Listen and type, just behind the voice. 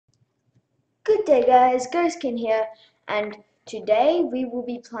Good day, guys. Ghostkin here, and today we will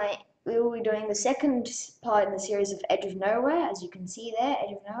be doing the second part in the series of Edge of Nowhere. As you can see there,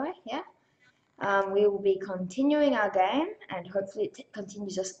 Edge of Nowhere. Yeah. We will be continuing our game, and hopefully it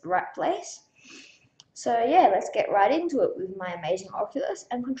continues us at the right place. So yeah, let's get right into it with my amazing Oculus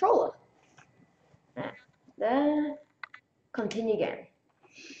and controller. There. Continue game.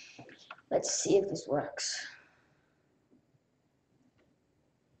 Let's see if this works.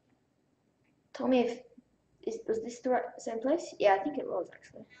 Tell me if was this the same place? Yeah, I think it was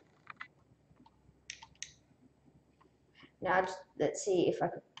actually. Now let's see if I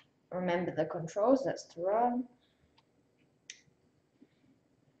can remember the controls. That's to run.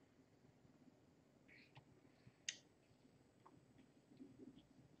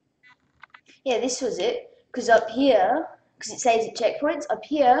 Yeah, this was it. Because up here, because it saves at checkpoints, up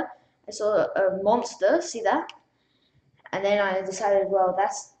here I saw a monster. See that? And then I decided, well,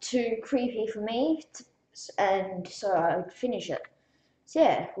 that's too creepy for me, and so I would finish it. So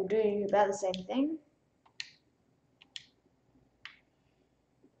yeah, we'll do about the same thing.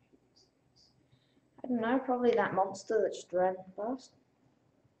 I don't know, probably that monster that just ran past.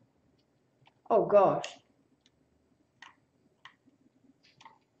 Oh gosh.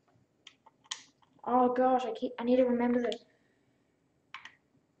 Oh gosh, I need to remember the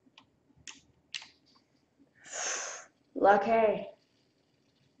lucky.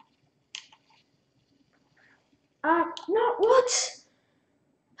 No, what?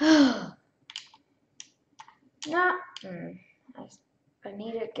 No. I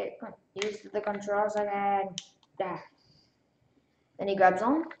need to get used to the controls again. There. Then he grabs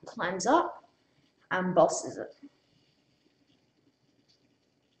on, climbs up, and bosses it.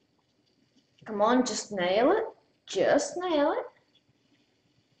 Come on, just nail it. Just nail it.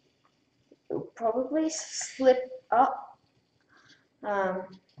 It'll probably slip up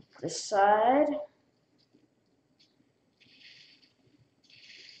this side.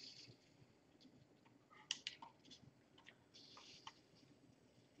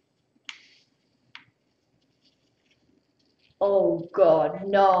 Oh god,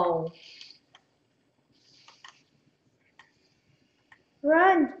 no.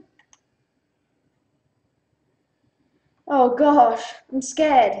 Run! Oh gosh, I'm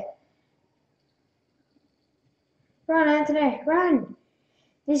scared. Run, Anthony, run!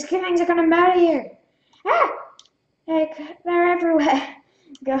 These things are gonna murder you! Ah! They're everywhere.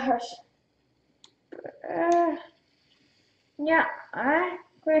 Gosh. Yeah,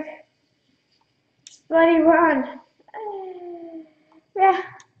 quick. Bloody run. Yeah.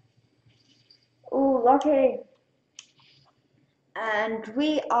 Oh, lucky. And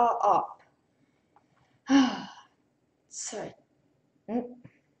we are up. So,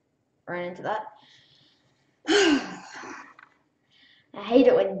 ran into that. I hate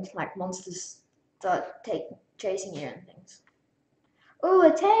it when like monsters start chasing you and things. Oh,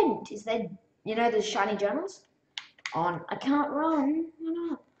 a tent! Is there, the shiny journals? On. I can't run. Why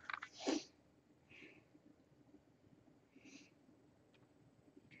not?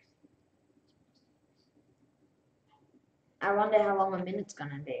 I wonder how long a minute's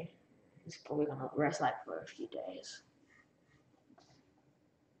gonna be. It's probably gonna rest like for a few days.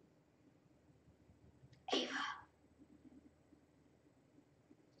 Ava.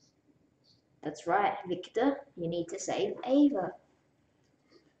 That's right, Victor. You need to save Ava.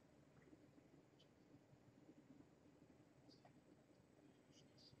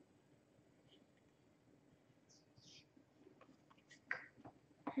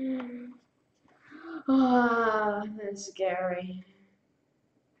 Ah, that's scary.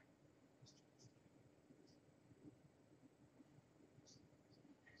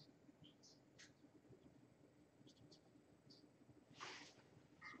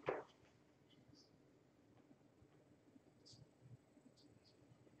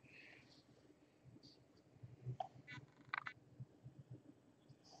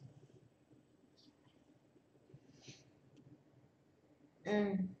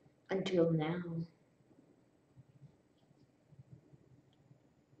 Until now.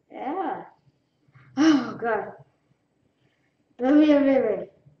 Yeah. Oh god.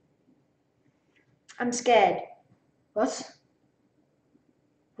 I'm scared. What?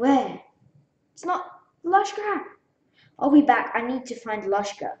 Where? It's not Lushka. I'll be back. I need to find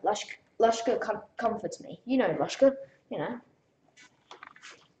Lushka. Lushka comforts me. You know Lushka. You know.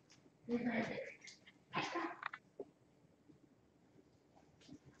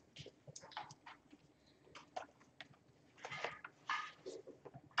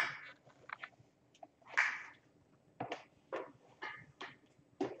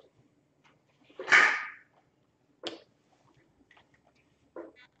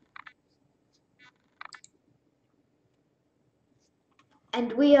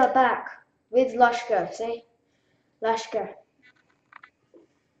 And we are back with Lushka. See? Lushka.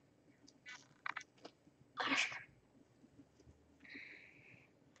 Lushka.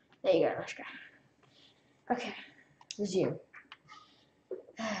 There you go, Lushka. Okay, resume.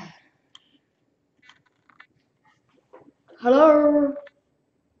 Hello?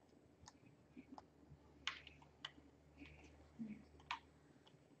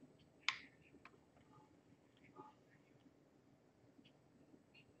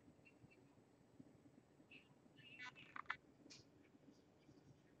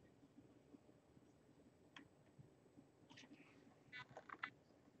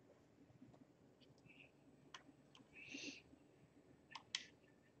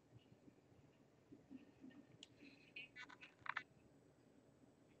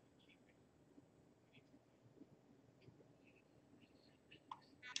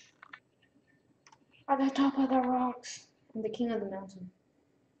 At the top of the rocks. I'm the king of the mountain.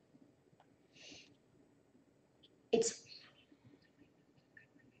 It's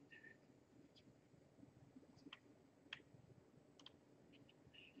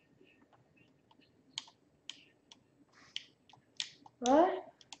what?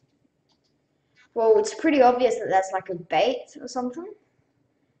 Well, it's pretty obvious that that's like a bait or something.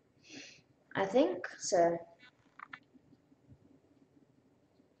 I think so.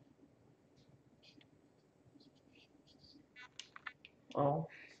 Oh,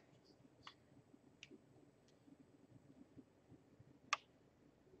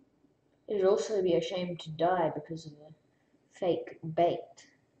 it'd also be a shame to die because of a fake bait.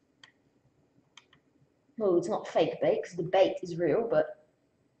 Well, it's not fake bait because the bait is real, but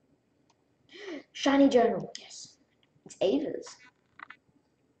shiny journal. Yes, it's Ava's.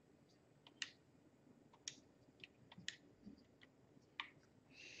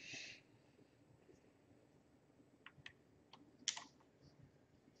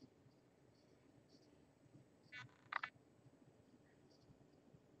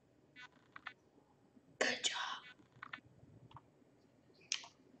 Good job.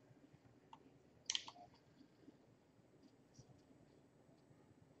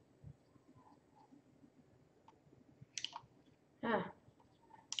 Ah,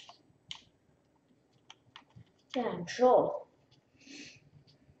 yeah, I'm sure.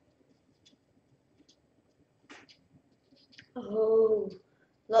 Oh,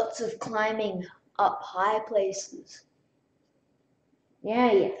 lots of climbing up high places.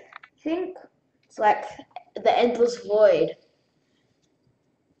 Yeah, yeah. I think it's like the endless void.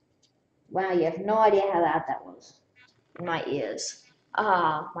 Wow, you have no idea how loud that was. In my ears.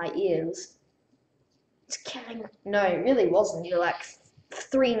 Ah, my ears. It's killing. No, it really wasn't. You're like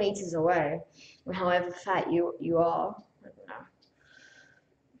 3 meters away. However fat you are. I don't know.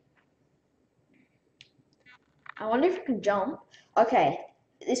 I wonder if you can jump. Okay,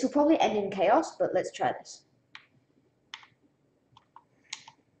 this will probably end in chaos, but let's try this.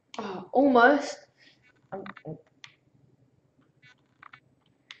 Oh, almost. Um,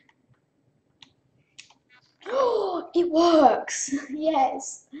 Oh, it works!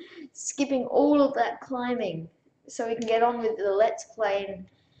 Yes! Skipping all of that climbing so we can get on with the let's play and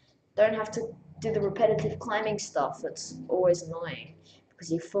don't have to do the repetitive climbing stuff that's always annoying because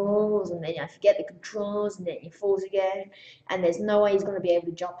he falls and then I forget the controls and then he falls again and there's no way he's going to be able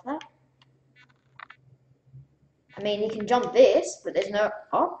to jump that. I mean, he can jump this, but there's no.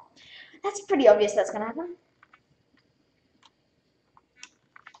 Oh, that's pretty obvious that's going to happen.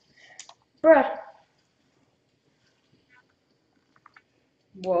 Bruh.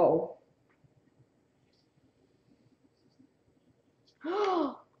 Whoa.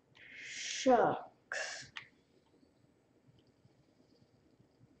 Shucks.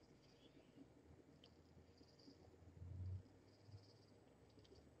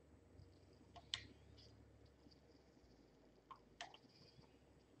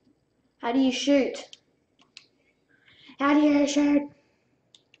 How do you shoot? How do you shoot?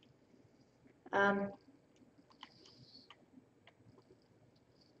 Um,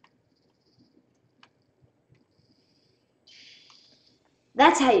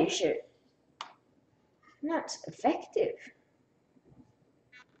 that's how you shoot. That's effective.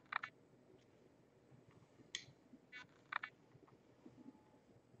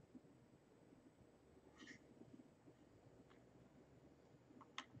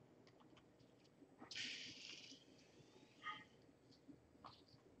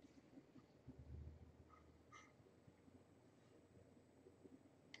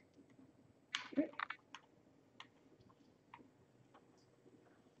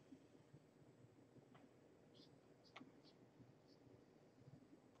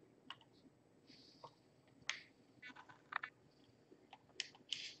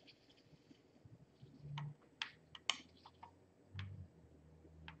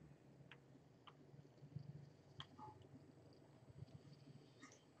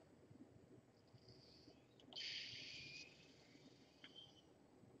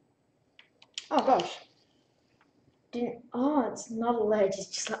 Oh gosh. Didn't. Oh, it's not a ledge. It's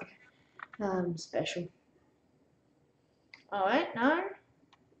just like special. All right, no.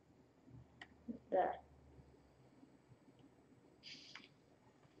 There.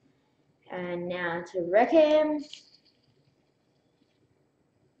 And now to wreck him.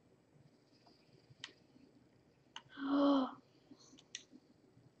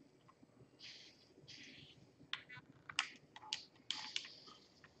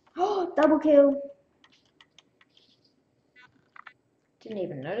 Oh, double kill. Didn't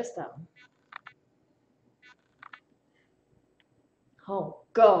even notice that one. Oh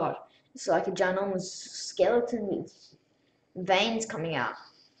god. It's like a ginormous skeleton with veins coming out.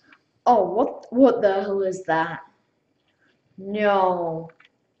 Oh, what the hell is that? No.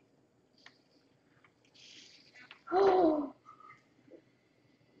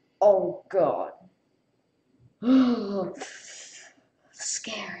 Oh god.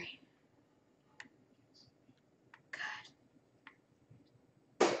 Scary.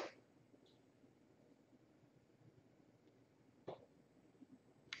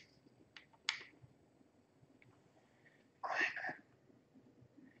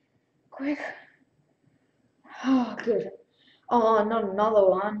 Quick. Oh, good. Oh, not another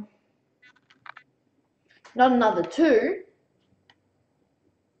one. Not another two.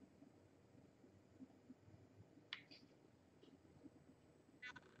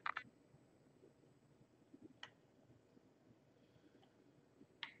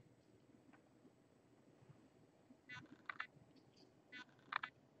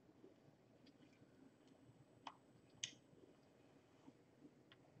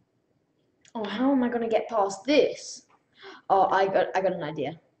 Oh, how am I gonna get past this? Oh, I got an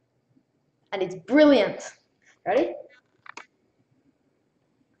idea. And it's brilliant. Ready?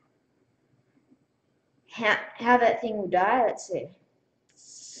 How that thing will die, let's see.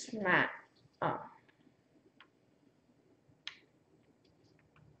 Smack. Oh.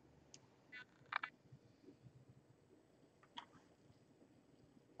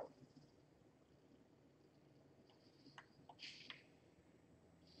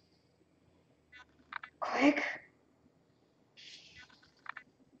 Quick.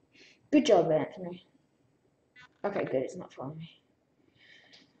 Good job, Anthony. Okay, good, it's not following me.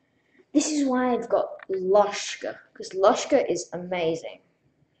 This is why I've got Lushka, because Lushka is amazing.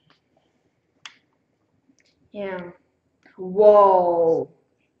 Yeah. Whoa.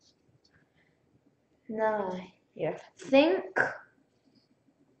 No. Yeah. Think.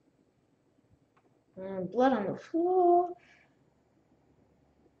 Blood on the floor.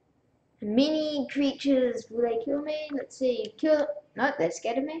 Mini creatures, will they kill me? Let's see. Kill. No, they're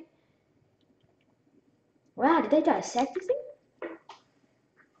scared of me. Wow, did they dissect the thing?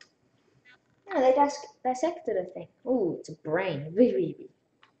 No, they dissected a thing. Ooh, it's a brain.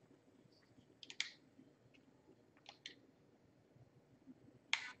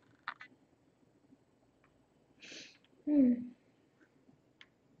 Hmm.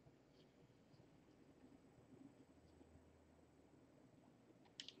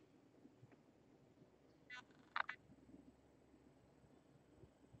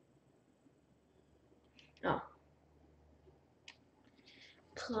 Oh.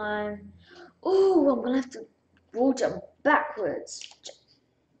 Climb. Ooh, I'm gonna have to wall jump backwards.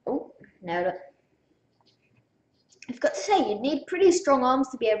 Oh, nailed it. I've got to say, you need pretty strong arms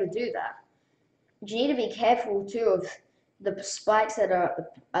to be able to do that. You need to be careful too of the spikes that are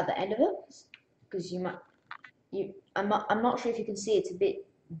at the end of it, because you might. I'm not sure if you can see. It's a bit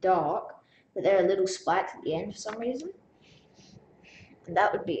dark, but there are little spikes at the end for some reason, and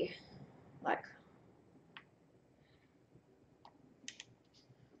that would be like.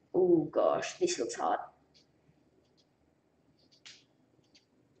 Oh gosh, this looks hard.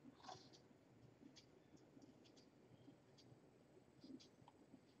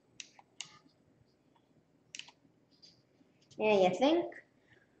 Yeah, you think?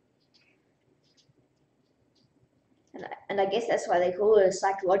 And I guess that's why they call it a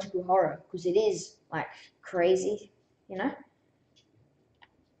psychological horror, because it is like crazy, you know?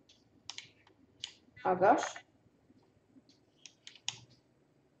 Oh gosh.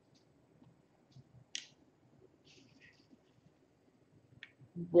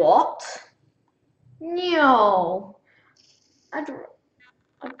 What? No. I don't,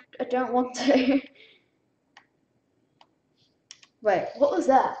 I don't want to. Wait, what was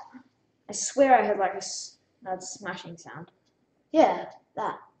that? I swear I heard like a smashing sound. Yeah,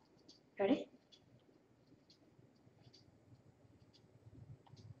 that. Ready?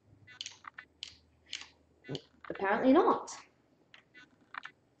 Apparently not.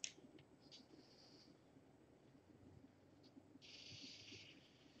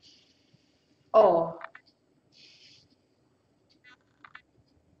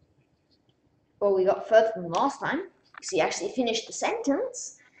 well, we got further than last time because he actually finished the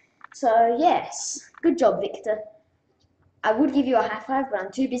sentence. So yes, good job, Victor. I would give you a high five, but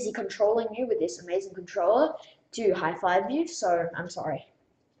I'm too busy controlling you with this amazing controller to high five you, so I'm sorry.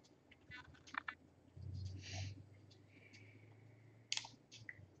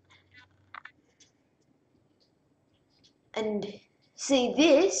 And see,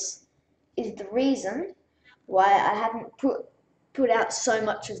 this is the reason why I haven't put out so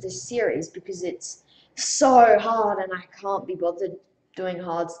much of this series, because it's so hard and I can't be bothered doing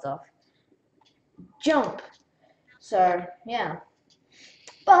hard stuff. Jump. So yeah.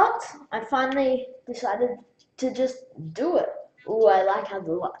 But I finally decided to just do it. Ooh, I like how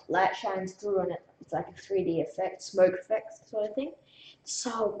the light shines through on it. It's like a 3D effect, smoke effect sort of thing. It's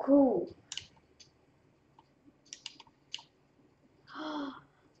so cool.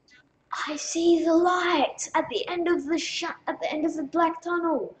 I see the light at the end of the black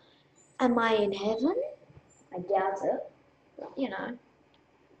tunnel. Am I in heaven? I doubt it. But, you know.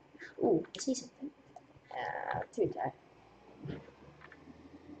 Ooh, I see something. Too tight.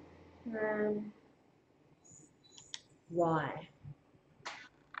 Why?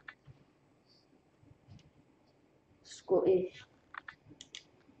 Scottish.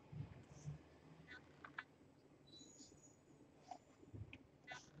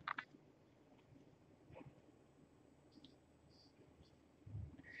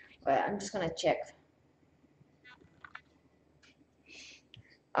 Wait, I'm just gonna check.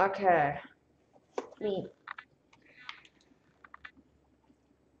 Okay.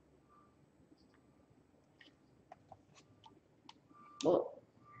 Well,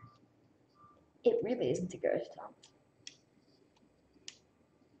 it really isn't a ghost town.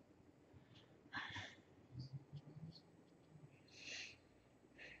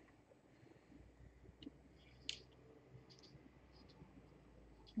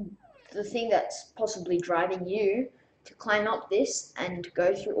 The thing that's possibly driving you to climb up this and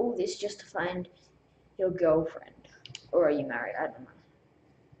go through all this just to find your girlfriend. Or are you married? I don't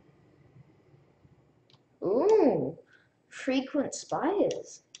know. Ooh, frequent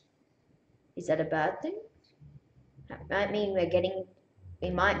spiders. Is that a bad thing? That might mean we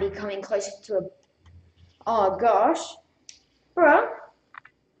might be coming closer to a, oh gosh. Bro.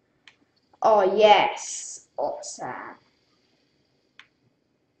 Oh yes, awesome.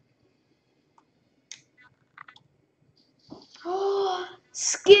 Oh,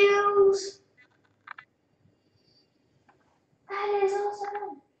 skills. That is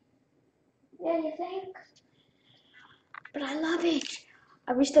awesome. Yeah, you think? But I love it.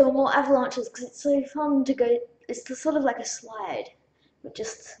 I wish there were more avalanches because it's so fun to go. It's sort of like a slide, but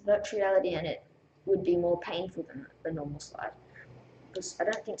just virtual reality, and it would be more painful than the normal slide. Because I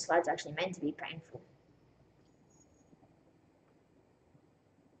don't think slides are actually meant to be painful.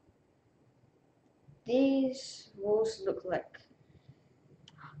 These walls look like,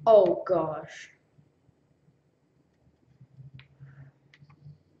 oh gosh.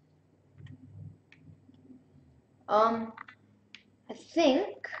 I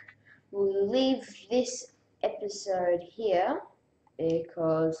think we'll leave this episode here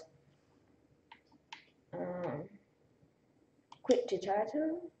because quit to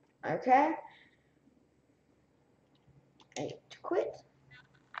title. Okay. 8 to quit.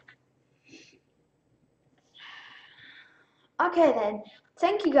 Okay then,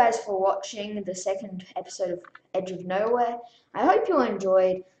 thank you guys for watching the second episode of Edge of Nowhere. I hope you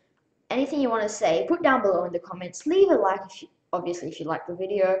enjoyed. Anything you want to say, put down below in the comments. Leave a like obviously if you like the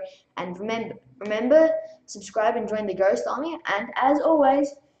video, and remember, subscribe and join the Ghost Army. And as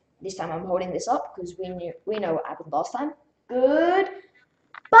always, this time I'm holding this up because we know what happened last time. Good.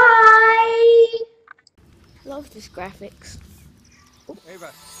 Bye. Love this graphics. Ava, do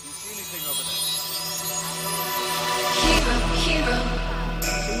you see anything over there? Hero.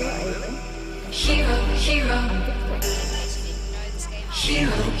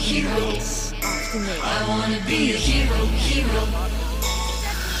 I wanna be a hero.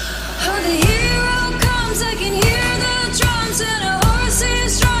 Oh, the hero comes, I can hear the drums, and a horse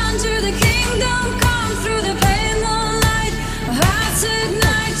is drawn to the kingdom come, through the pale moonlight, hearts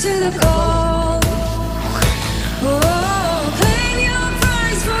ignite to the call. Oh, claim your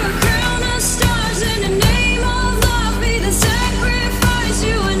prize for a crown of stars, in the name of love, be the sacrifice.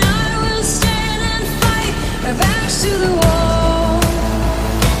 You and I will stand and fight, our backs to the wall.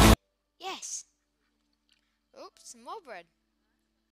 Yes. Oops, some more bread.